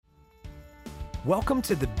Welcome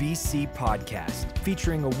to the BC Podcast,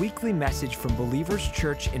 featuring a weekly message from Believers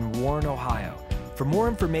Church in Warren, Ohio. For more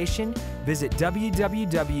information, visit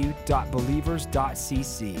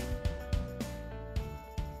www.believers.cc.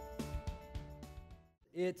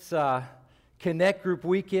 It's Connect Group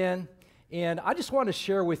Weekend, and I just want to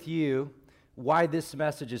share with you why this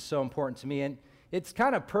message is so important to me. And it's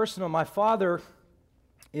kind of personal. My father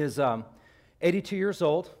is 82 years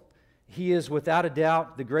old. He is, without a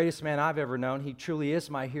doubt, the greatest man I've ever known. He truly is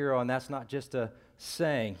my hero, and that's not just a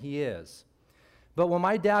saying. He is. But when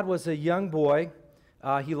my dad was a young boy,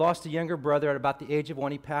 he lost a younger brother at about the age of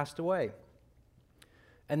 1. He passed away.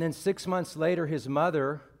 And then 6 months later, his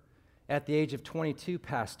mother, at the age of 22,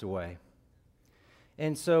 passed away.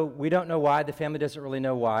 And so we don't know why. The family doesn't really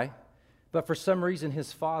know why. But for some reason,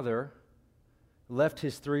 his father left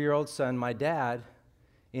his 3-year-old son, my dad,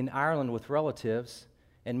 in Ireland with relatives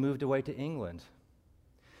and moved away to England.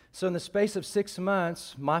 So in the space of 6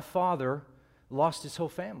 months, my father lost his whole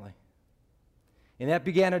family. And that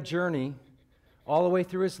began a journey all the way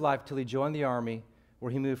through his life till he joined the army,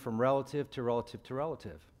 where he moved from relative to relative to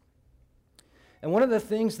relative. And one of the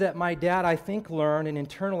things that my dad, I think, learned and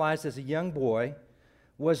internalized as a young boy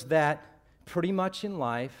was that pretty much in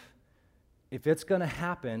life, if it's going to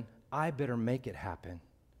happen, I better make it happen,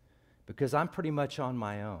 because I'm pretty much on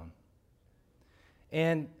my own.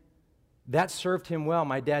 And that served him well.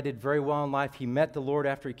 My dad did very well in life. He met the Lord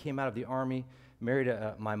after he came out of the army, married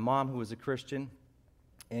my mom, who was a Christian,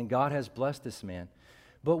 and God has blessed this man.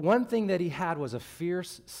 But one thing that he had was a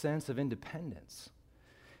fierce sense of independence.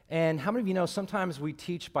 And how many of you know sometimes we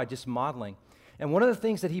teach by just modeling? And one of the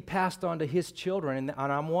things that he passed on to his children, and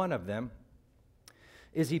I'm one of them,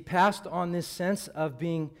 is he passed on this sense of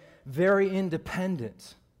being very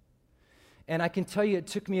independent. And I can tell you, it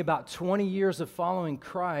took me about 20 years of following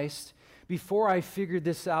Christ before I figured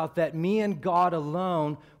this out, that me and God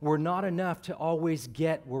alone were not enough to always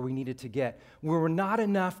get where we needed to get. We were not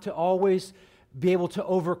enough to always be able to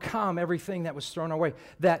overcome everything that was thrown our way.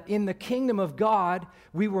 That in the kingdom of God,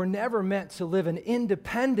 we were never meant to live an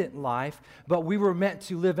independent life, but we were meant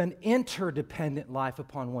to live an interdependent life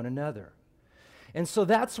upon one another. And so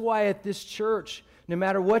that's why at this church, no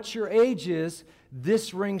matter what your age is,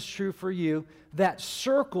 this rings true for you, that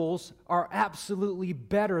circles are absolutely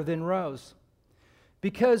better than rows.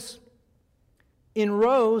 Because in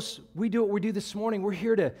rows, we do what we do this morning. We're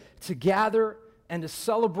here to gather and to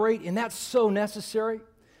celebrate, and that's so necessary.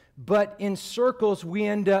 But in circles, we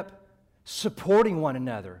end up supporting one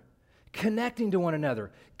another, connecting to one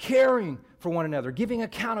another, caring for one another, giving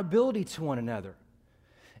accountability to one another.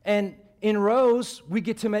 And in rows, we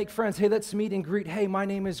get to make friends. Hey, let's meet and greet. Hey, my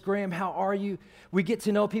name is Graham. How are you? We get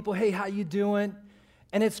to know people. Hey, how you doing?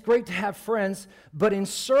 And it's great to have friends. But in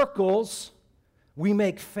circles, we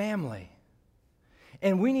make family.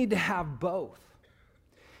 And we need to have both.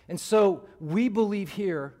 And so we believe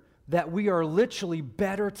here that we are literally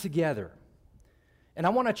better together. And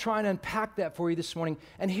I want to try and unpack that for you this morning.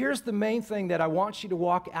 And here's the main thing that I want you to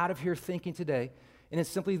walk out of here thinking today. And it's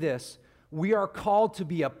simply this. We are called to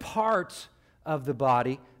be a part of the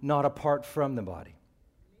body, not apart from the body.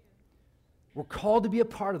 We're called to be a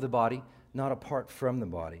part of the body, not apart from the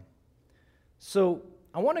body. So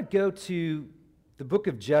I want to go to the book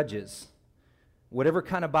of Judges. Whatever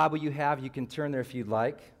kind of Bible you have, you can turn there if you'd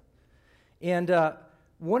like. And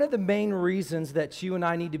one of the main reasons that you and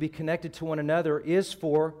I need to be connected to one another is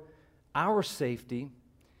for our safety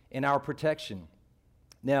and our protection.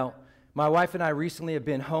 Now, my wife and I recently have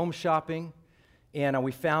been home shopping, and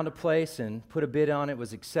we found a place and put a bid on it,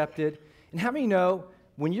 was accepted. And how many know,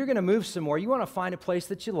 when you're going to move somewhere, you want to find a place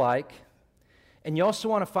that you like, and you also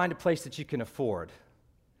want to find a place that you can afford.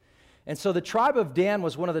 And so the tribe of Dan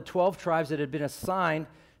was one of the 12 tribes that had been assigned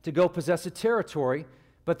to go possess a territory,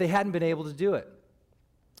 but they hadn't been able to do it.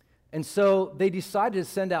 And so they decided to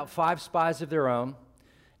send out 5 spies of their own,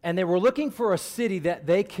 and they were looking for a city that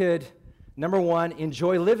they could, number one,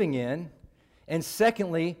 enjoy living in, and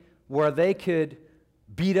secondly, where they could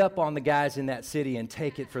beat up on the guys in that city and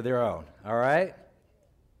take it for their own, all right?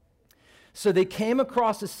 So they came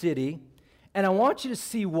across a city, and I want you to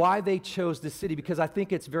see why they chose the city, because I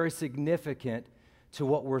think it's very significant to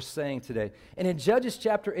what we're saying today. And in Judges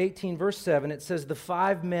chapter 18, verse 7, it says, "The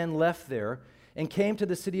 5 men left there and came to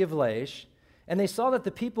the city of Laish, and they saw that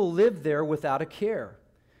the people lived there without a care.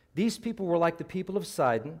 These people were like the people of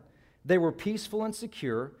Sidon. They were peaceful and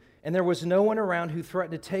secure, and there was no one around who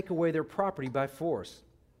threatened to take away their property by force.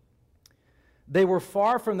 They were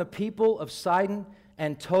far from the people of Sidon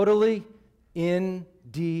and totally independent."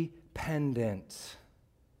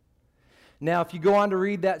 Now, if you go on to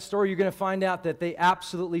read that story, you're going to find out that they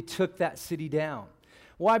absolutely took that city down.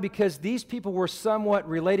 Why? Because these people were somewhat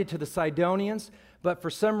related to the Sidonians, but for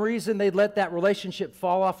some reason they let that relationship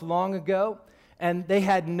fall off long ago, and they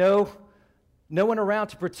had no one around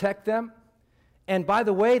to protect them. And by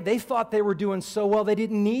the way, they thought they were doing so well they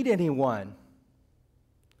didn't need anyone.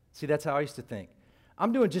 See, that's how I used to think.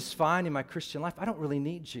 I'm doing just fine in my Christian life. I don't really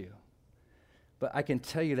need you. But I can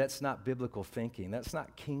tell you that's not biblical thinking. That's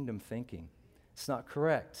not kingdom thinking. It's not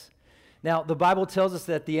correct. Now, the Bible tells us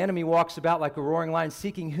that the enemy walks about like a roaring lion,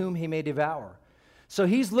 seeking whom he may devour. So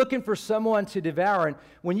he's looking for someone to devour. And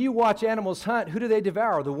when you watch animals hunt, who do they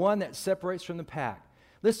devour? The one that separates from the pack.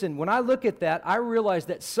 Listen, when I look at that, I realize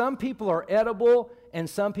that some people are edible and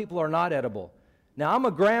some people are not edible. Now, I'm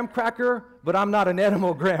a graham cracker, but I'm not an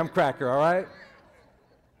edible graham cracker, all right?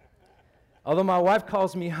 Although my wife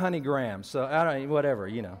calls me Honey Graham, so I don't, whatever,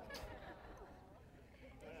 you know.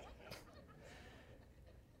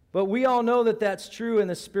 But we all know that that's true in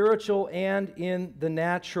the spiritual and in the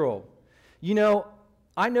natural. You know,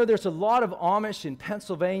 I know there's a lot of Amish in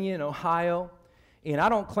Pennsylvania and Ohio, and I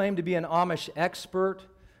don't claim to be an Amish expert.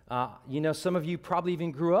 You know, some of you probably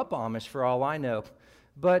even grew up Amish for all I know.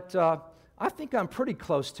 But I think I'm pretty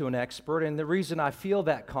close to an expert, and the reason I feel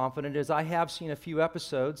that confident is I have seen a few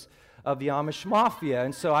episodes of the Amish Mafia,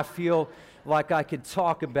 and so I feel like I could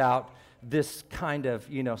talk about this kind of,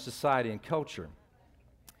 you know, society and culture.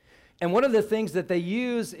 And one of the things that they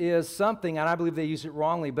use is something, and I believe they use it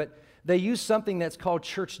wrongly, but they use something that's called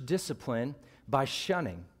church discipline by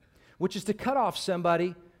shunning, which is to cut off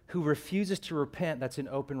somebody who refuses to repent, that's in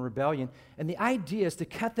open rebellion. And the idea is to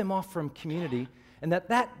cut them off from community, and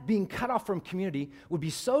that being cut off from community would be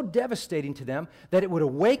so devastating to them that it would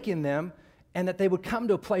awaken them and that they would come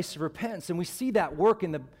to a place of repentance. And we see that work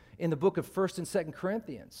in the book of 1st and 2nd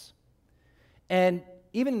Corinthians. And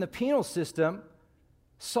even in the penal system,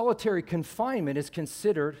 solitary confinement is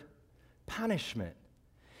considered punishment.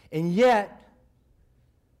 And yet,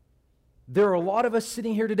 there are a lot of us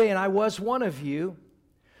sitting here today, and I was one of you,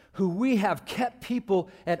 who we have kept people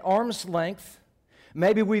at arm's length.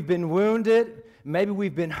 Maybe we've been wounded, maybe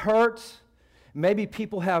we've been hurt, maybe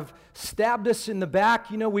people have stabbed us in the back.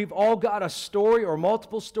 You know, we've all got a story or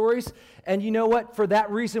multiple stories. And you know what? For that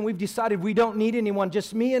reason, we've decided we don't need anyone.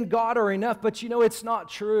 Just me and God are enough. But you know, it's not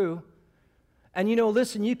true. And you know,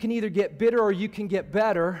 listen, you can either get bitter or you can get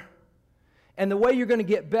better. And the way you're going to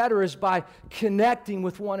get better is by connecting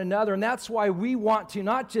with one another. And that's why we want to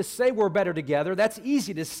not just say we're better together. That's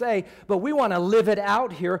easy to say, but we want to live it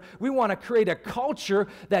out here. We want to create a culture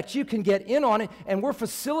that you can get in on it. And we're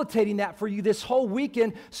facilitating that for you this whole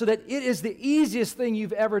weekend so that it is the easiest thing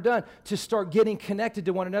you've ever done to start getting connected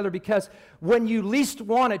to one another, because when you least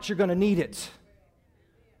want it, you're going to need it.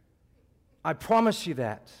 I promise you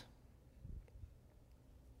that.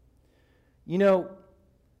 You know,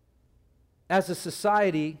 as a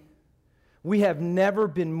society, we have never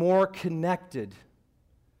been more connected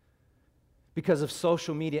because of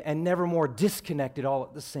social media and never more disconnected all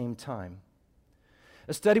at the same time.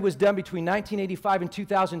 A study was done between 1985 and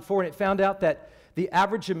 2004, and it found out that the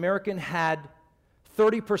average American had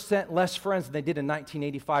 30% less friends than they did in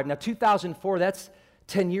 1985. Now, 2004, that's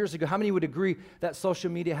 10 years ago. How many would agree that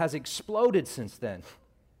social media has exploded since then?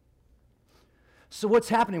 So what's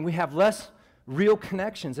happening? We have less real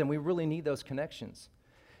connections, and we really need those connections.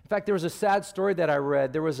 In fact, there was a sad story that I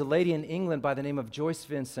read. There was a lady in England by the name of Joyce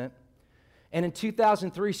Vincent, and in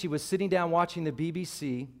 2003, she was sitting down watching the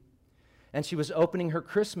BBC, and she was opening her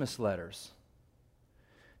Christmas letters.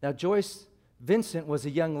 Now, Joyce Vincent was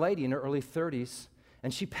a young lady in her early 30s,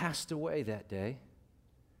 and she passed away that day,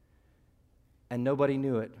 and nobody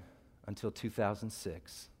knew it until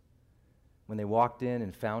 2006, when they walked in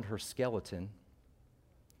and found her skeleton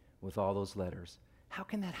with all those letters. How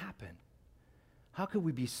can that happen? How could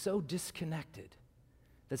we be so disconnected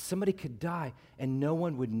that somebody could die and no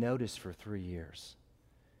one would notice for 3 years?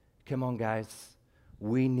 Come on, guys.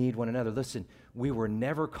 We need one another. Listen, we were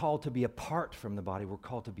never called to be apart from the body. We're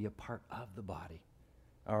called to be a part of the body.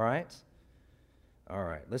 All right? All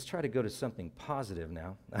right. Let's try to go to something positive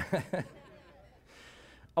now.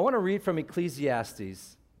 I want to read from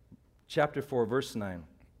Ecclesiastes chapter 4, verse 9.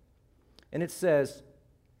 And it says,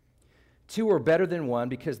 "Two are better than one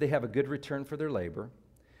because they have a good return for their labor.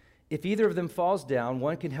 If either of them falls down,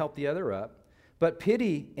 one can help the other up. But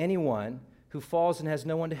pity anyone who falls and has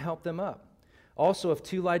no one to help them up. Also, if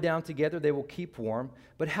two lie down together, they will keep warm.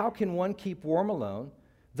 But how can one keep warm alone?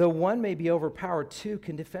 Though one may be overpowered, two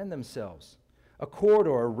can defend themselves. A cord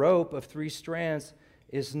or a rope of 3 strands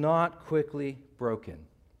is not quickly broken."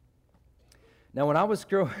 Now, when I was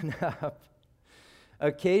growing up,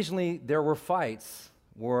 occasionally there were fights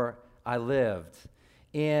where I lived.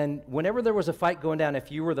 And whenever there was a fight going down,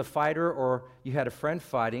 if you were the fighter or you had a friend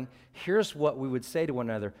fighting, here's what we would say to one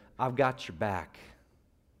another: I've got your back.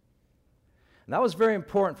 And that was very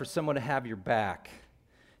important for someone to have your back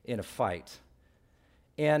in a fight.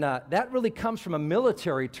 And that really comes from a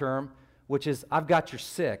military term, which is, I've got your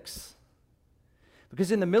six.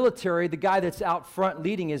 Because in the military, the guy that's out front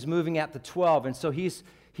leading is moving at the 12, and so he's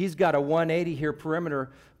got a 180 here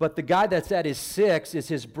perimeter, but the guy that's at his 6 is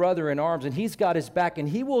his brother in arms, and he's got his back, and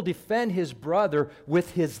he will defend his brother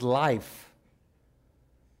with his life.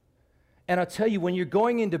 And I'll tell you, when you're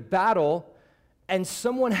going into battle and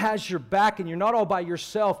someone has your back and you're not all by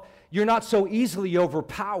yourself, you're not so easily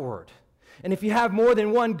overpowered. And if you have more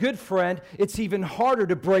than one good friend, it's even harder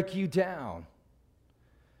to break you down.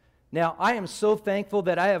 Now, I am so thankful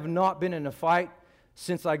that I have not been in a fight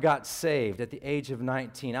since I got saved at the age of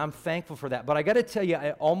 19. I'm thankful for that. But I got to tell you,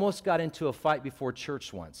 I almost got into a fight before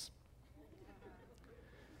church once.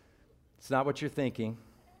 It's not what you're thinking.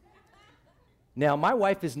 Now, my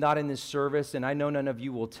wife is not in this service, and I know none of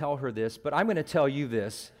you will tell her this, but I'm going to tell you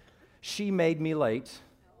this. She made me late.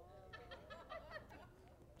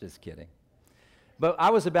 Just kidding. But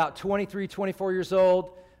I was about 23, 24 years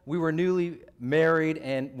old. We were newly married,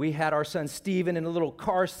 and we had our son Stephen in a little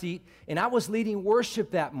car seat, and I was leading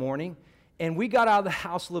worship that morning, and we got out of the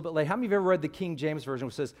house a little bit late. How many of you have ever read the King James Version,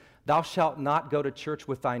 which says, "Thou shalt not go to church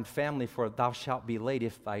with thine family, for thou shalt be late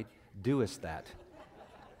if thou doest that"?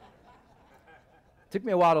 It took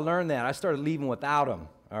me a while to learn that. I started leaving without them,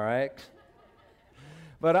 all right?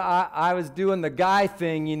 But I was doing the guy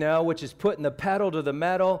thing, you know, which is putting the pedal to the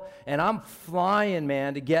metal, and I'm flying,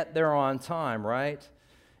 man, to get there on time, right?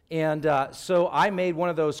 And so I made one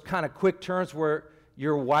of those kind of quick turns where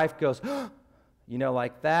your wife goes, you know,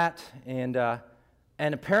 like that. And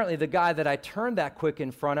apparently the guy that I turned that quick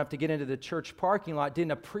in front of to get into the church parking lot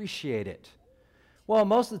didn't appreciate it. Well,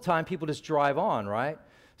 most of the time people just drive on, right?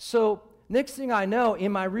 So next thing I know,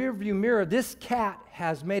 in my rearview mirror, this cat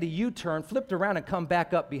has made a U-turn, flipped around, and come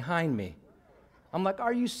back up behind me. I'm like,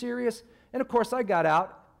 are you serious? And of course I got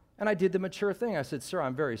out and I did the mature thing. I said, "Sir,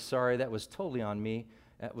 I'm very sorry. That was totally on me.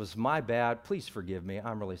 That was my bad. Please forgive me.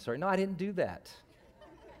 I'm really sorry." No, I didn't do that.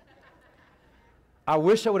 I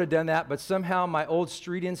wish I would have done that, but somehow my old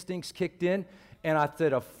street instincts kicked in, and I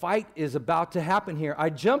said, a fight is about to happen here. I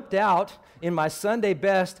jumped out in my Sunday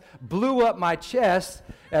best, blew up my chest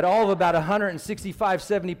at all of about 165,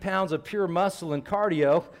 70 pounds of pure muscle and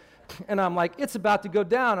cardio, and I'm like, it's about to go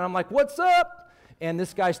down. And I'm like, "What's up?" And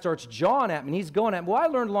this guy starts jawing at me, and he's going at me. Well, I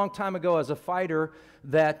learned a long time ago as a fighter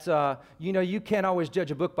that, you know, you can't always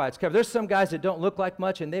judge a book by its cover. There's some guys that don't look like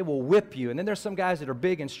much, and they will whip you. And then there's some guys that are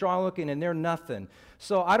big and strong looking, and they're nothing.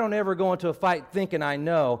 So I don't ever go into a fight thinking I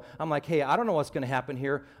know. I'm like, hey, I don't know what's going to happen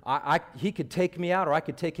here. He could take me out, or I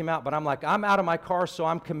could take him out. But I'm like, I'm out of my car, so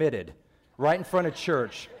I'm committed, right in front of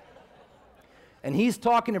church. And he's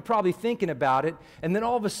talking and probably thinking about it. And then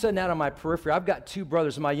all of a sudden, out of my periphery, I've got two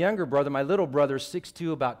brothers. My younger brother, my little brother, is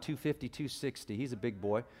 6'2", about 250, 260. He's a big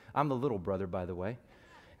boy. I'm the little brother, by the way.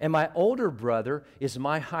 And my older brother is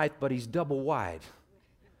my height, but he's double wide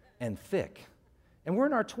and thick. And we're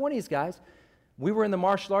in our 20s, guys. We were in the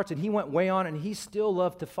martial arts, and he went way on, and he still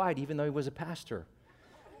loved to fight, even though he was a pastor.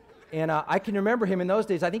 And I can remember him in those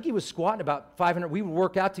days. I think he was squatting about 500. We would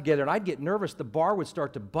work out together, and I'd get nervous. The bar would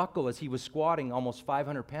start to buckle as he was squatting almost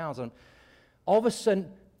 500 pounds. And all of a sudden,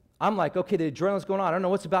 I'm like, okay, the adrenaline's going on. I don't know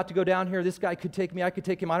what's about to go down here. This guy could take me. I could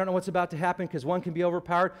take him. I don't know what's about to happen because one can be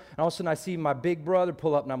overpowered. And all of a sudden, I see my big brother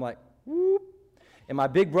pull up, and I'm like, whoop. And my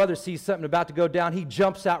big brother sees something about to go down. He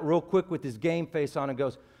jumps out real quick with his game face on and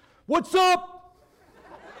goes, "What's up?"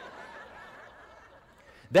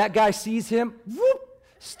 That guy sees him, whoop,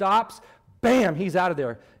 stops, bam, he's out of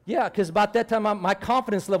there. Yeah, because about that time, my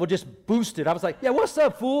confidence level just boosted. I was like, "Yeah, what's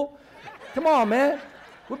up, fool? Come on, man.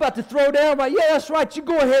 We're about to throw down." I'm like, "Yeah, that's right. You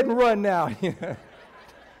go ahead and run now."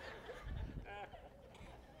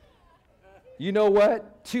 You know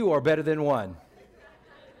what? Two are better than one.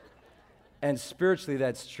 And spiritually,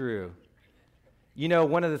 that's true. You know,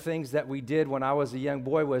 one of the things that we did when I was a young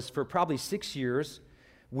boy was for probably 6 years,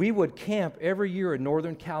 we would camp every year in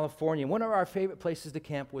Northern California. One of our favorite places to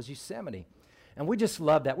camp was Yosemite. And we just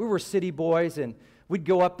loved that. We were city boys, and we'd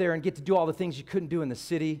go up there and get to do all the things you couldn't do in the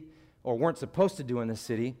city or weren't supposed to do in the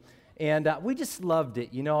city. And we just loved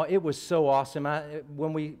it. You know, it was so awesome. I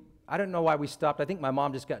don't know why we stopped. I think my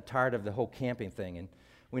mom just got tired of the whole camping thing, and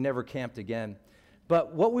we never camped again.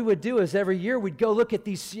 But what we would do is every year we'd go look at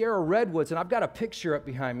these Sierra redwoods, and I've got a picture up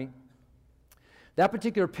behind me. That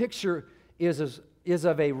particular picture is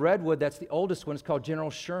of a redwood that's the oldest one. It's called General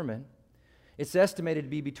Sherman. It's estimated to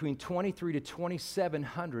be between 23 to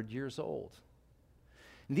 2,700 years old.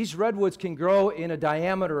 And these redwoods can grow in a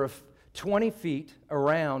diameter of 20 feet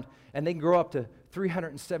around, and they can grow up to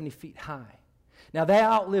 370 feet high. Now, they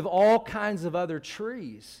outlive all kinds of other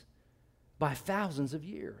trees by thousands of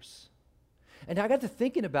years. And I got to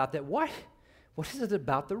thinking about that. What is it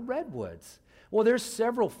about the redwoods? Well, there's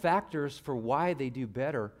several factors for why they do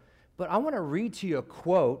better, but I want to read to you a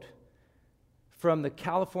quote from the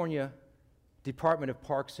California Department of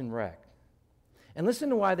Parks and Rec. And listen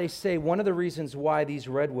to why they say one of the reasons why these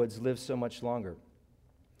redwoods live so much longer.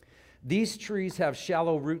 These trees have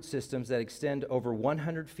shallow root systems that extend over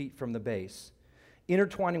 100 feet from the base,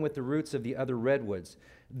 intertwining with the roots of the other redwoods.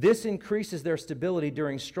 This increases their stability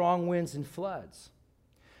during strong winds and floods.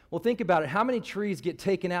 Well, think about it. How many trees get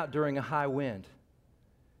taken out during a high wind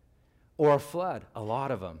or a flood? A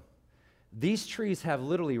lot of them. These trees have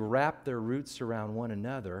literally wrapped their roots around one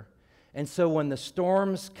another, and so when the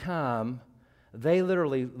storms come, they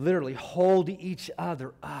literally hold each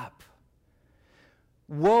other up.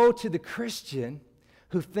 Woe to the Christian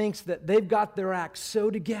who thinks that they've got their act so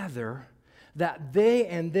together that they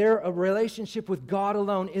and their relationship with God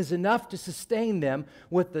alone is enough to sustain them.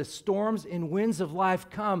 With the storms and winds of life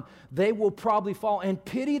come, they will probably fall. And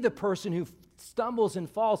pity the person who stumbles and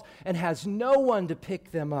falls and has no one to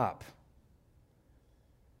pick them up.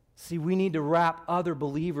 See, we need to wrap other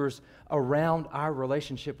believers around our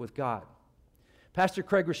relationship with God. Pastor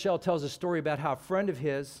Craig Rochelle tells a story about how a friend of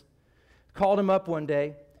his called him up one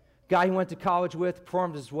day, guy he went to college with,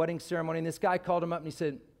 performed his wedding ceremony, and this guy called him up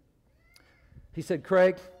and he said,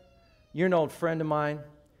 Craig, you're an old friend of mine,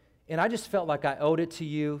 and I just felt like I owed it to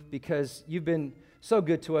you because you've been so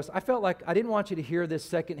good to us. I felt like I didn't want you to hear this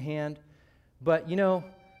secondhand, but you know,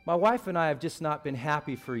 my wife and I have just not been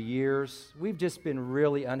happy for years. We've just been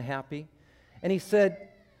really unhappy. And he said,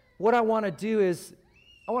 what I want to do is,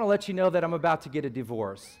 I want to let you know that I'm about to get a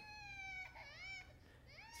divorce.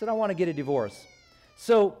 He said, I want to get a divorce.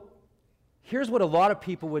 So here's what a lot of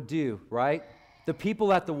people would do, right? The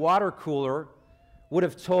people at the water cooler would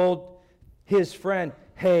have told his friend,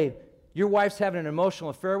 hey, your wife's having an emotional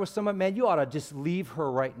affair with someone, man, you ought to just leave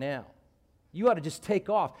her right now. You ought to just take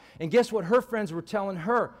off. And guess what her friends were telling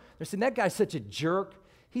her? They're saying, that guy's such a jerk.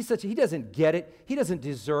 He doesn't get it. He doesn't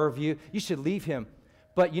deserve you. You should leave him.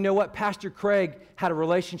 But you know what? Pastor Craig had a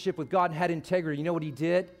relationship with God and had integrity. You know what he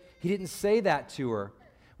did? He didn't say that to her.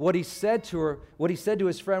 What he said to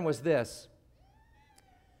his friend was this.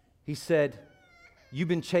 He said, you've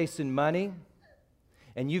been chasing money,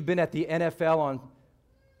 and you've been at the NFL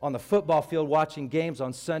on the football field watching games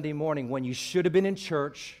on Sunday morning when you should have been in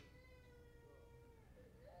church.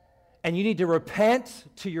 And you need to repent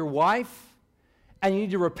to your wife, and you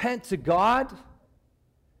need to repent to God,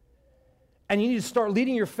 and you need to start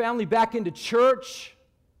leading your family back into church,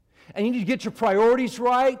 and you need to get your priorities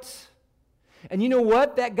right. And you know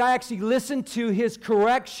what? That guy actually listened to his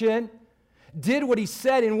correction, did what he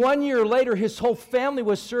said, and 1 year later, his whole family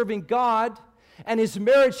was serving God, and his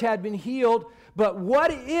marriage had been healed. But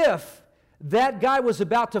what if that guy was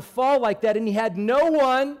about to fall like that, and he had no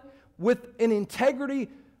one with an integrity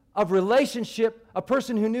of relationship, a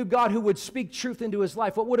person who knew God who would speak truth into his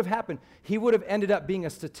life? What would have happened? He would have ended up being a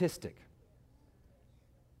statistic.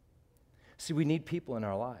 See, we need people in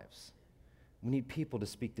our lives. We need people to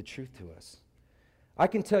speak the truth to us. I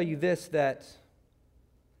can tell you this, that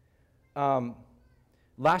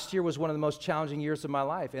last year was one of the most challenging years of my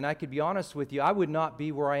life, and I could be honest with you, I would not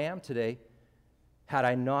be where I am today had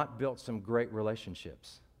I not built some great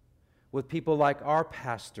relationships with people like our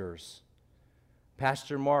pastors,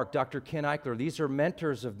 Pastor Mark, Dr. Ken Eichler. These are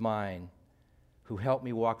mentors of mine who helped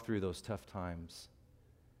me walk through those tough times.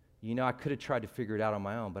 You know, I could have tried to figure it out on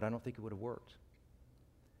my own, but I don't think it would have worked.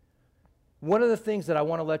 One of the things that I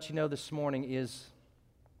want to let you know this morning is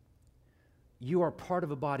you are part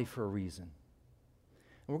of a body for a reason.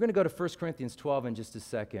 And we're going to go to 1 Corinthians 12 in just a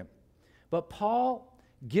second. But Paul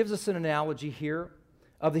gives us an analogy here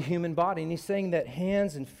of the human body, and he's saying that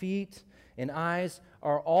hands and feet and eyes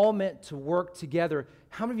are all meant to work together.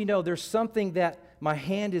 How many of you know there's something that my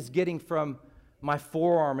hand is getting from my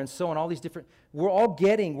forearm and so on, all these different, we're all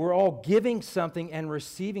giving something and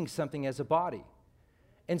receiving something as a body.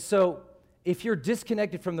 And so if you're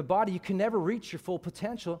disconnected from the body, you can never reach your full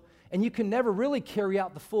potential, and you can never really carry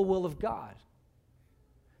out the full will of God.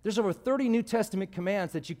 There's over 30 New Testament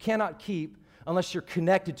commands that you cannot keep unless you're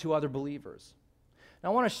connected to other believers. Now,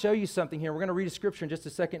 I want to show you something here. We're going to read a scripture in just a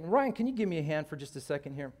second. Ryan, can you give me a hand for just a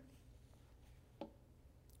second here?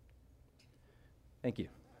 Thank you.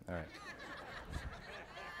 All right.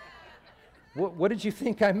 What did you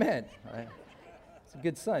think I meant? It's a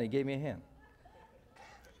good son. He gave me a hand.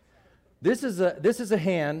 This is a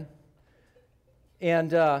hand,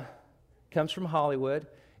 and comes from Hollywood,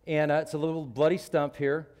 and it's a little bloody stump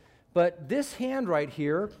here. But this hand right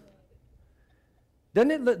here,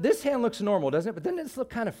 this hand looks normal, doesn't it? But doesn't this look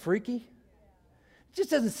kind of freaky? It just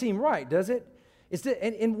doesn't seem right, does it?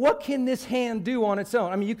 And what can this hand do on its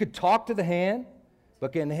own? I mean, you could talk to the hand,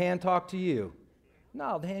 but can the hand talk to you?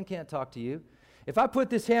 No, the hand can't talk to you. If I put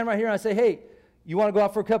this hand right here and I say, hey, you want to go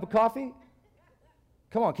out for a cup of coffee?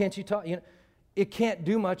 Come on, can't you talk? It can't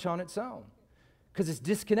do much on its own because it's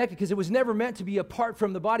disconnected, because it was never meant to be apart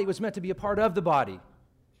from the body. It was meant to be a part of the body.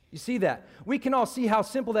 You see that? We can all see how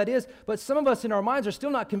simple that is, but some of us in our minds are still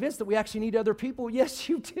not convinced that we actually need other people. Yes,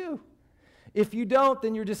 you do. If you don't,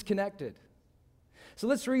 then you're disconnected. So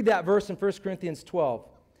let's read that verse in 1 Corinthians 12.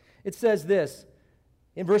 It says this,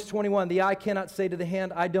 in verse 21, the eye cannot say to the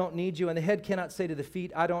hand, I don't need you, and the head cannot say to the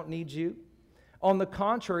feet, I don't need you. On the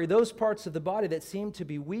contrary, those parts of the body that seem to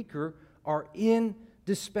be weaker are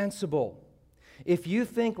indispensable. If you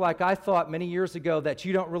think like I thought many years ago that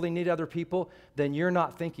you don't really need other people, then you're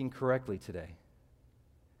not thinking correctly today.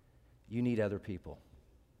 You need other people.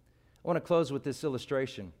 I want to close with this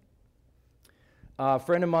illustration. A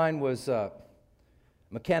friend of mine was a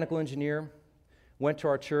mechanical engineer, went to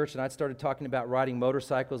our church, and I started talking about riding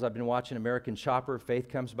motorcycles. I've been watching American Chopper, Faith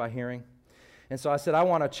Comes by Hearing. And so I said, I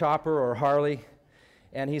want a chopper or Harley.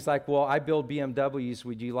 And he's like, well, I build BMWs.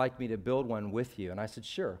 Would you like me to build one with you? And I said,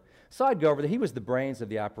 sure. So I'd go over there. He was the brains of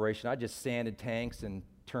the operation. I just sanded tanks and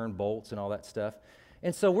turned bolts and all that stuff.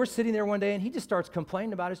 And so we're sitting there one day, and he just starts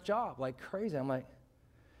complaining about his job like crazy. I'm like,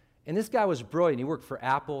 and this guy was brilliant. He worked for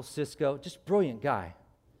Apple, Cisco, just brilliant guy.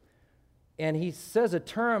 And he says a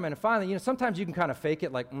term, and finally, sometimes you can kind of fake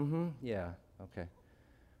it like, yeah, okay.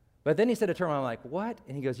 But then he said a term, I'm like, what?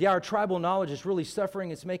 And he goes, yeah, our tribal knowledge is really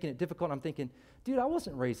suffering. It's making it difficult. And I'm thinking, dude, I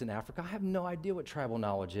wasn't raised in Africa. I have no idea what tribal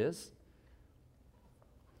knowledge is.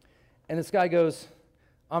 And this guy goes,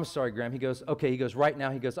 I'm sorry, Graham. He goes, okay. He goes, right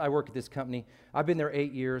now, he goes, I work at this company. I've been there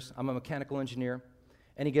 8 years. I'm a mechanical engineer.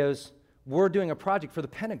 And he goes, we're doing a project for the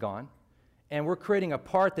Pentagon, and we're creating a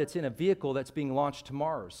part that's in a vehicle that's being launched to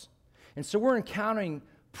Mars. And so we're encountering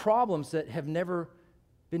problems that have never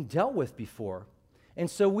been dealt with before. And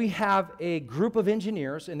so we have a group of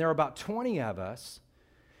engineers, and there are about 20 of us.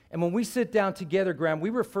 And when we sit down together, Graham, we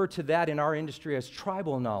refer to that in our industry as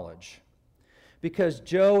tribal knowledge. Because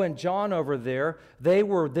Joe and John over there, they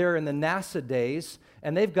were there in the NASA days,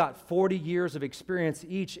 and they've got 40 years of experience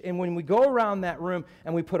each. And when we go around that room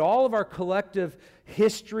and we put all of our collective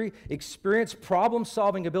history, experience,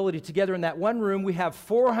 problem-solving ability together in that one room, we have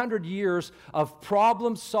 400 years of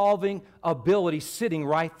problem-solving ability sitting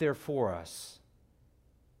right there for us.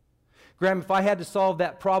 Graham, if I had to solve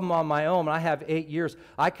that problem on my own, and I have 8 years,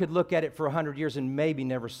 I could look at it for 100 years and maybe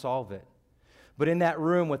never solve it. But in that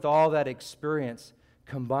room with all that experience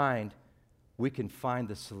combined, we can find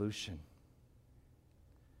the solution.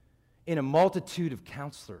 In a multitude of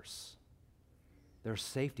counselors, there's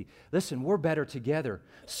safety. Listen, we're better together.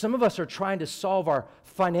 Some of us are trying to solve our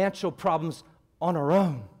financial problems on our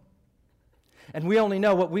own. And we only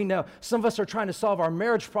know what we know. Some of us are trying to solve our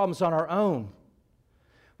marriage problems on our own.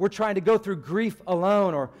 We're trying to go through grief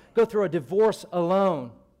alone or go through a divorce alone.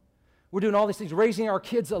 We're doing all these things, raising our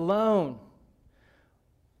kids alone.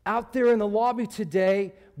 Out there in the lobby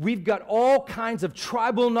today, we've got all kinds of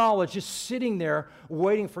tribal knowledge just sitting there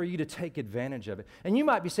waiting for you to take advantage of it. And you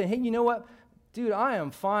might be saying, hey, you know what? Dude, I am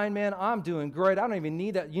fine, man. I'm doing great. I don't even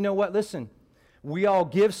need that. You know what? Listen, we all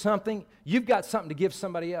give something. You've got something to give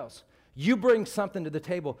somebody else. You bring something to the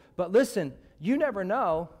table. But listen, you never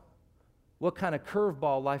know what kind of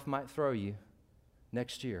curveball life might throw you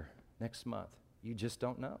next year, next month. You just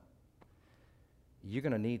don't know. You're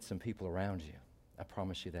going to need some people around you. I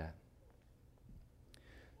promise you that.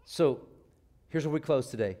 So, here's where we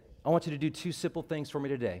close today. I want you to do 2 simple things for me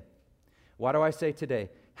today. Why do I say today?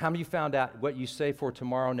 How many of you found out what you say for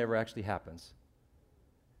tomorrow never actually happens?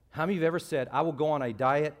 How many of you have ever said, I will go on a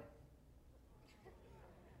diet?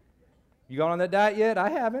 You gone on that diet yet? I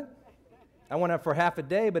haven't. I went up for half a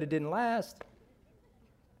day, but it didn't last.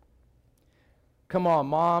 Come on,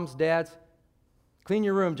 moms, dads, clean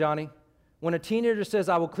your room, Johnny. When a teenager says,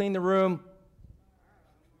 I will clean the room,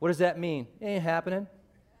 what does that mean? It ain't happening.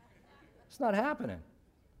 It's not happening.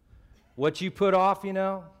 What you put off,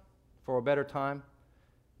 for a better time,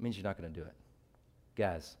 means you're not going to do it.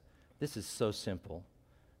 Guys, this is so simple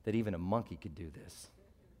that even a monkey could do this.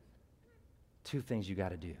 2 things you got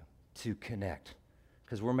to do to connect,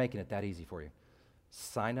 because we're making it that easy for you.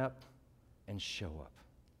 Sign up and show up.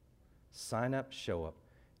 Sign up, show up.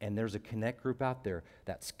 And there's a connect group out there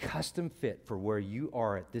that's custom fit for where you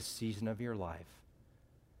are at this season of your life.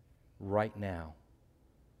 right now.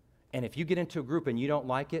 And if you get into a group and you don't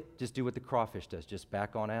like it, just do what the crawfish does. Just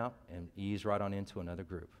back on out and ease right on into another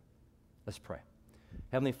group. Let's pray.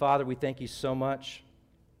 Heavenly Father, we thank you so much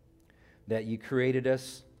that you created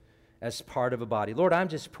us as part of a body. Lord, I'm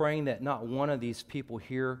just praying that not one of these people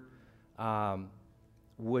here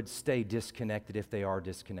would stay disconnected if they are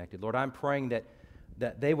disconnected. Lord, I'm praying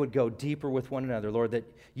that they would go deeper with one another, Lord, that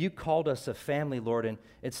you called us a family, Lord, and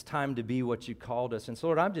it's time to be what you called us. And so,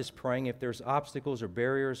 Lord, I'm just praying if there's obstacles or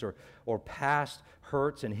barriers or past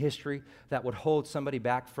hurts and history that would hold somebody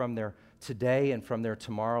back from their today and from their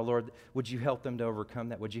tomorrow, Lord, would you help them to overcome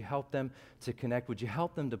that? Would you help them to connect? Would you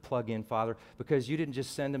help them to plug in, Father? Because you didn't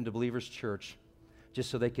just send them to Believers Church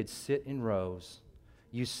just so they could sit in rows.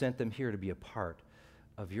 You sent them here to be a part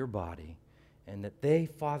of your body, and that they,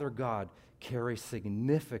 Father God, carry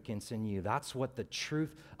significance in you. That's what the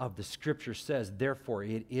truth of the Scripture says. Therefore,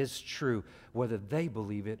 it is true, whether they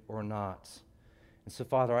believe it or not. And so,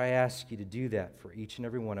 Father, I ask you to do that for each and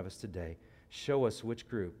every one of us today. Show us which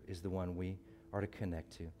group is the one we are to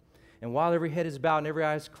connect to. And while every head is bowed and every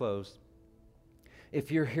eye is closed,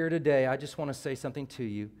 if you're here today, I just want to say something to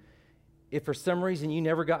you. If for some reason you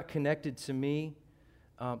never got connected to me,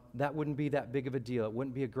 that wouldn't be that big of a deal. It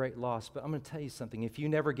wouldn't be a great loss. But I'm going to tell you something. If you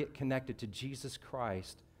never get connected to Jesus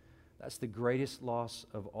Christ, that's the greatest loss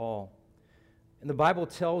of all. And the Bible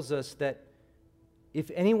tells us that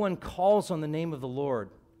if anyone calls on the name of the Lord,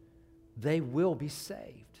 they will be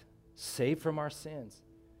saved. Saved from our sins.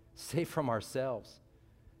 Saved from ourselves.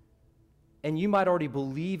 And you might already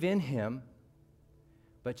believe in him,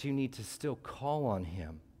 but you need to still call on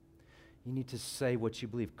him. You need to say what you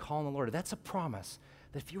believe. Call on the Lord. That's a promise.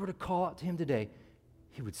 That if you were to call out to him today,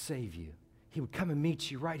 he would save you. He would come and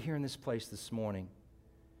meet you right here in this place this morning.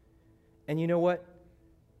 And you know what?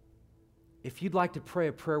 If you'd like to pray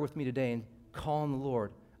a prayer with me today and call on the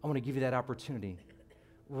Lord, I want to give you that opportunity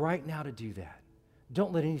right now to do that.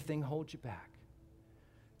 Don't let anything hold you back.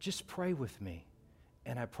 Just pray with me.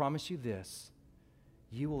 And I promise you this,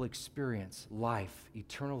 you will experience life,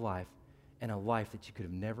 eternal life, and a life that you could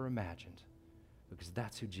have never imagined, because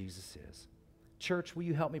that's who Jesus is. Church, will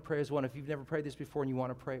you help me pray as one? If you've never prayed this before and you want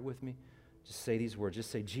to pray it with me, just say these words. Just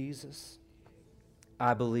say, Jesus,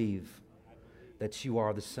 I believe that you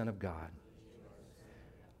are the Son of God.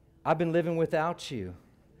 I've been living without you.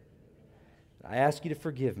 I ask you to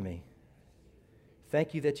forgive me.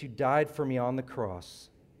 Thank you that you died for me on the cross.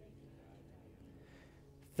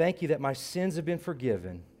 Thank you that my sins have been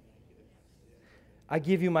forgiven. I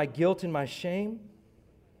give you my guilt and my shame,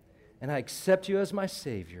 and I accept you as my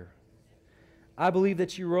Savior. I believe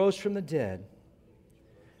that you rose from the dead,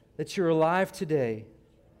 that you're alive today.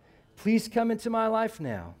 Please come into my life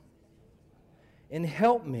now and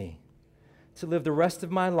help me to live the rest of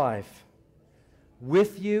my life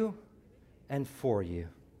with you and for you.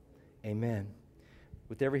 Amen.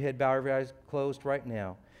 With every head bowed, every eye closed right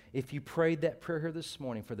now, if you prayed that prayer here this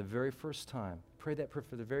morning for the very first time, prayed that prayer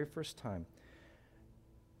for the very first time,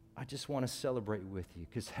 I just want to celebrate with you,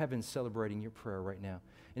 because heaven's celebrating your prayer right now.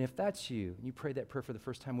 And if that's you, and you prayed that prayer for the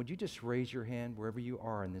first time, would you just raise your hand wherever you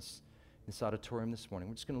are in this auditorium this morning?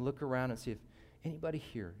 We're just going to look around and see if anybody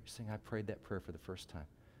here is saying, I prayed that prayer for the first time.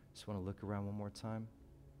 Just want to look around one more time.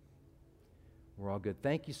 We're all good.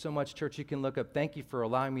 Thank you so much, church. You can look up. Thank you for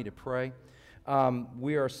allowing me to pray.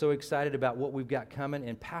 We are so excited about what we've got coming,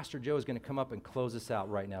 and Pastor Joe is going to come up and close us out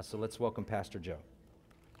right now. So let's welcome Pastor Joe.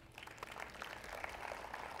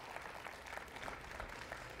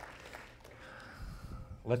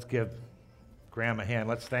 Let's give Graham a hand.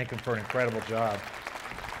 Let's thank him for an incredible job.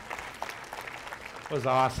 It was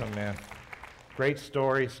awesome, man. Great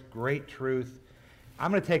stories, great truth.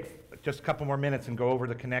 I'm going to take just a couple more minutes and go over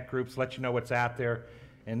the Connect groups, let you know what's out there.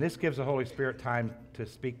 And this gives the Holy Spirit time to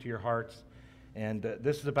speak to your hearts. And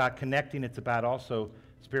this is about connecting. It's about also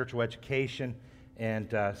spiritual education.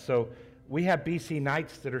 And so we have BC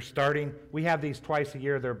Nights that are starting. We have these twice a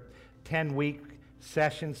year. They're 10-week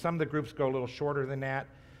sessions. Some of the groups go a little shorter than that.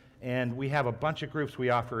 And we have a bunch of groups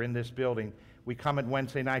we offer in this building. We come at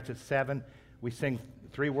Wednesday nights at 7. We sing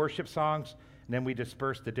 3 worship songs, and then we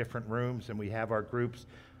disperse to different rooms, and we have our groups.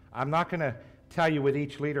 I'm not going to tell you with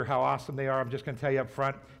each leader how awesome they are. I'm just going to tell you up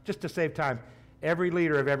front, just to save time. Every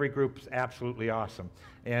leader of every group is absolutely awesome,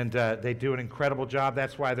 and they do an incredible job.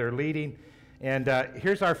 That's why they're leading. And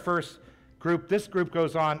here's our first group. This group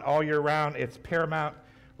goes on all year round. It's Paramount.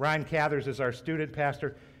 Ryan Cathers is our student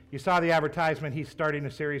pastor. You saw the advertisement. He's starting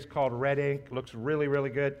a series called Red Ink. Looks really, really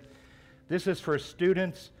good. This is for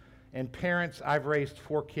students and parents. I've raised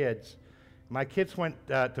 4 kids. My kids went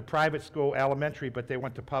to private school, elementary, but they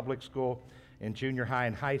went to public school in junior high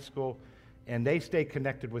and high school. and they stay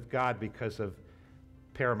connected with God because of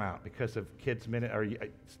Paramount, because of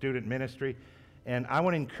student ministry. And I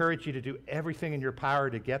want to encourage you to do everything in your power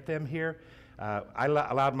to get them here. I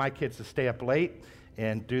allowed my kids to stay up late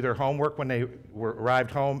and do their homework when they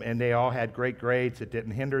arrived home, and they all had great grades. It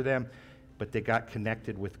didn't hinder them, but they got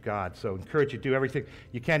connected with God. So I encourage you to do everything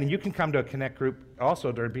you can, and you can come to a Connect group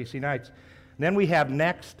also during BC Nights. And then we have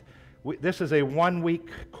next, this is a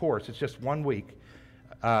 1-week course. It's just 1 week,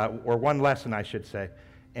 or one lesson, I should say.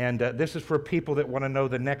 And this is for people that want to know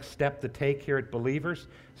the next step to take here at Believers.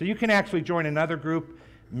 So you can actually join another group,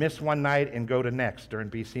 miss one night, and go to next during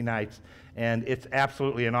BC Nights. And it's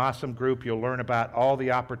absolutely an awesome group. You'll learn about all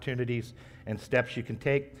the opportunities and steps you can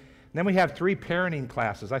take. And then we have 3 parenting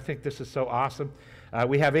classes. I think this is so awesome.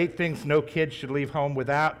 We have 8 things no kid should leave home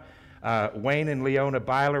without. Wayne and Leona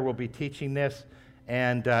Byler will be teaching this,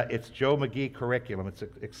 and it's Joe McGee curriculum. It's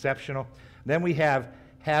exceptional. Then we have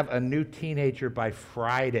a new teenager by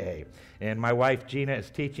Friday, and my wife Gina is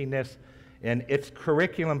teaching this, and it's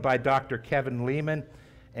curriculum by Dr. Kevin Lehman,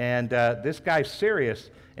 and this guy's serious.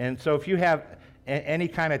 And so if you have any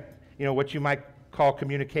kind of, what you might call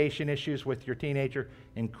communication issues with your teenager,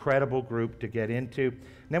 incredible group to get into.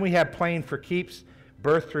 And then we have Playing for Keeps,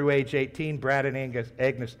 birth through age 18, Brad and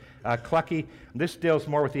Agnes Clucky. This deals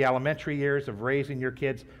more with the elementary years of raising your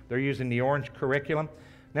kids. They're using the Orange curriculum.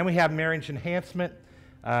 And then we have Marriage Enhancement,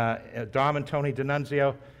 Dom and Tony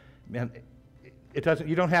D'Annunzio. Man,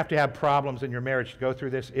 you don't have to have problems in your marriage to go through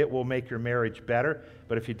this. It will make your marriage better.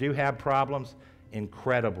 But if you do have problems,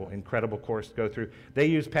 incredible course to go through. They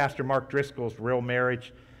use Pastor Mark Driscoll's Real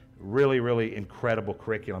Marriage. Really incredible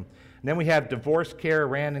curriculum. And then we have Divorce Care,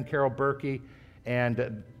 Rand and Carol Berkey.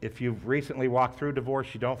 And if you've recently walked through divorce,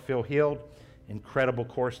 you don't feel healed, incredible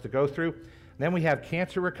course to go through. And then we have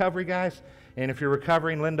Cancer Recovery, guys. And if you're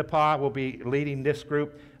recovering, Linda Pa will be leading this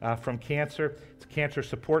group from cancer. It's a cancer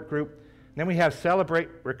support group. And then we have Celebrate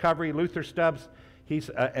Recovery, Luther Stubbs. He's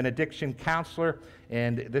an addiction counselor,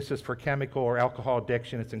 and this is for chemical or alcohol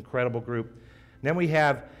addiction. It's an incredible group. And then we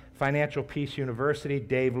have Financial Peace University.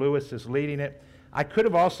 Dave Lewis is leading it. I could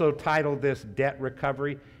have also titled this Debt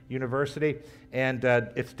Recovery University, and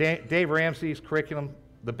it's Dave Ramsey's curriculum,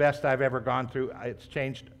 the best I've ever gone through. It's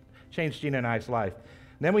changed Gina and I's life.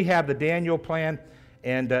 And then we have the Daniel Plan,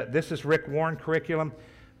 and this is Rick Warren curriculum.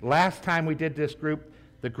 Last time we did this group,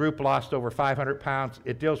 the group lost over 500 pounds.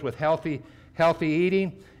 It deals with healthy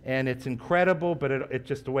eating, and it's incredible, but it's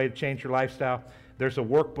just a way to change your lifestyle. There's a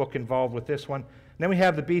workbook involved with this one. And then we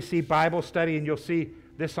have the BC Bible Study, and you'll see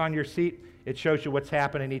this on your seat. It shows you what's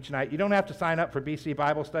happening each night. You don't have to sign up for BC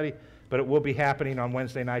Bible Study, but it will be happening on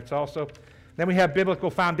Wednesday nights also. Then we have Biblical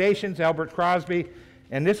Foundations, Albert Crosby,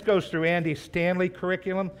 and this goes through Andy Stanley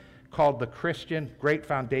curriculum called The Christian, great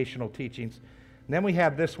foundational teachings. And then we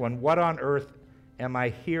have this one, What on Earth Am I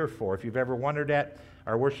Here For? If you've ever wondered that,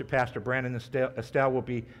 our worship pastor, Brandon Estelle, will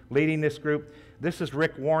be leading this group. This is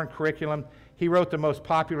Rick Warren curriculum. He wrote the most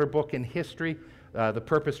popular book in history, The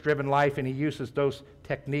Purpose-Driven Life, and he uses those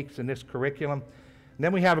techniques in this curriculum. And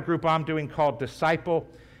then we have a group I'm doing called Disciple.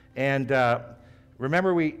 And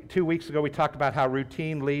remember 2 weeks ago we talked about how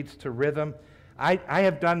routine leads to rhythm. I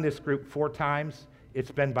have done this group 4 times.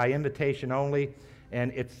 It's been by invitation only,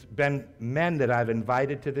 and it's been men that I've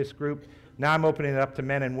invited to this group. Now I'm opening it up to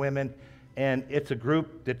men and women, and it's a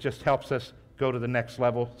group that just helps us go to the next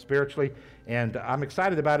level spiritually, and I'm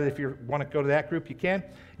excited about it. If you want to go to that group, you can.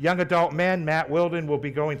 Young adult men, Matt Wilden will be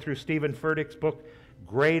going through Stephen Furtick's book,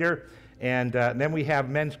 Greater, and then we have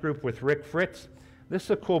men's group with Rick Fritz. This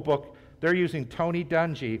is a cool book. They're using Tony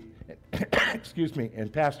Dungy, excuse me,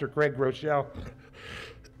 and Pastor Greg Rochelle.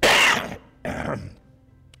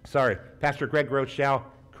 Pastor Greg Rochelle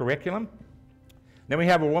curriculum. Then we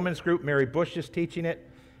have a women's group. Mary Bush is teaching it,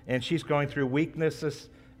 and she's going through Weaknesses,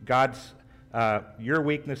 Your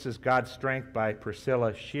Weaknesses, God's Strength by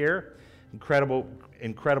Priscilla Shear.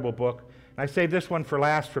 Incredible book. And I saved this one for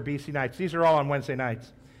last for BC Nights. These are all on Wednesday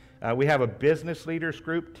nights. We have a business leaders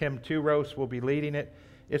group. Tim Turos will be leading it.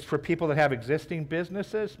 It's for people that have existing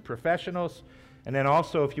businesses, professionals, and then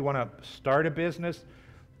also if you want to start a business.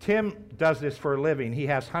 Tim does this for a living. He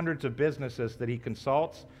has hundreds of businesses that he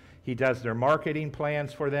consults. He does their marketing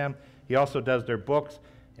plans for them. He also does their books,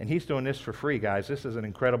 and he's doing this for free, guys. This is an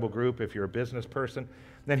incredible group if you're a business person.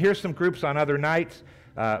 Then here's some groups on other nights.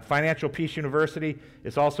 Financial Peace University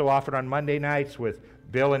is also offered on Monday nights with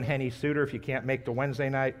Bill and Henny Suter if you can't make the Wednesday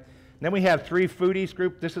night. And then we have 3 Foodies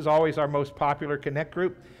group. This is always our most popular Connect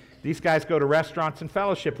group. These guys go to restaurants and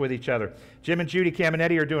fellowship with each other. Jim and Judy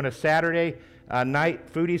Caminetti are doing a Saturday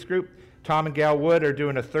night Foodies group. Tom and Gail Wood are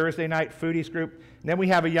doing a Thursday night foodies group. And then we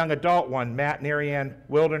have a young adult one. Matt and Ariane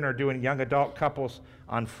Wilden are doing young adult couples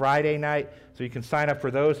on Friday night. So you can sign up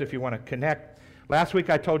for those if you want to connect. Last week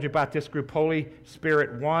I told you about this group, Holy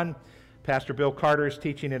Spirit One. Pastor Bill Carter is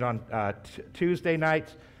teaching it on Tuesday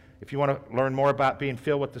nights. If you want to learn more about being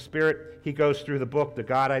filled with the Spirit, he goes through the book, The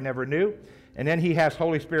God I Never Knew. And then he has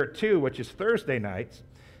Holy Spirit 2, which is Thursday nights.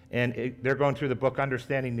 And they're going through the book,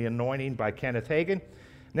 Understanding the Anointing by Kenneth Hagin. And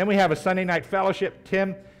then we have a Sunday night fellowship.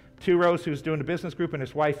 Tim Two Rose, who's doing a business group, and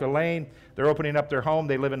his wife Elaine, they're opening up their home.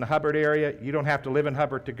 They live in the Hubbard area. You don't have to live in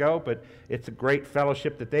Hubbard to go, but it's a great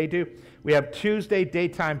fellowship that they do. We have Tuesday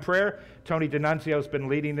daytime prayer. Tony D'Annunzio's been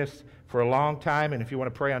leading this for a long time, and if you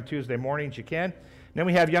want to pray on Tuesday mornings, you can. And then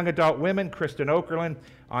we have young adult women, Kristen Okerlund,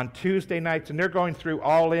 on Tuesday nights, and they're going through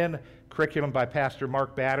All In curriculum by Pastor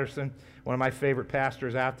Mark Batterson, one of my favorite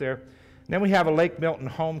pastors out there. And then we have a Lake Milton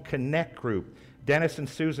Home Connect group. Dennis and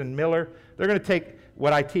Susan Miller, they're going to take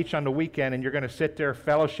what I teach on the weekend, and you're going to sit there,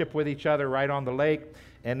 fellowship with each other right on the lake,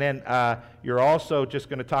 and then you're also just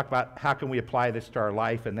going to talk about how can we apply this to our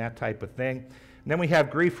life and that type of thing. And then we have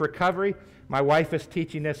grief recovery. My wife is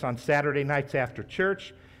teaching this on Saturday nights after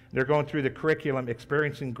church. They're going through the curriculum,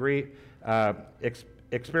 Experiencing Grief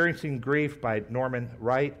by Norman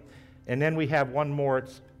Wright. And then we have one more,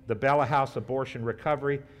 it's the Bella House Abortion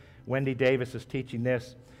Recovery. Wendy Davis is teaching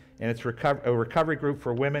this, and it's a recovery group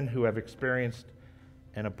for women who have experienced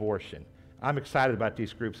an abortion. I'm excited about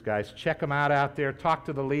these groups, guys. Check them out there. Talk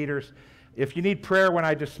to the leaders. If you need prayer when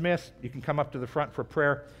I dismiss, you can come up to the front for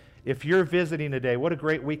prayer. If you're visiting today, what a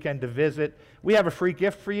great weekend to visit. We have a free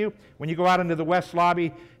gift for you. When you go out into the west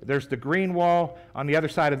lobby, there's the green wall on the other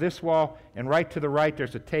side of this wall, and right to the right,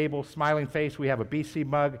 there's a table, smiling face. We have a BC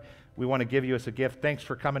mug we want to give you as a gift. Thanks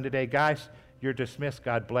for coming today, guys. You're dismissed.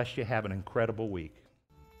 God bless you. Have an incredible week.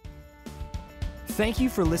 Thank you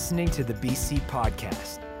for listening to the BC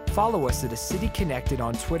Podcast. Follow us at A City Connected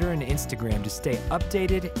on Twitter and Instagram to stay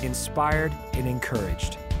updated, inspired, and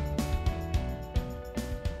encouraged.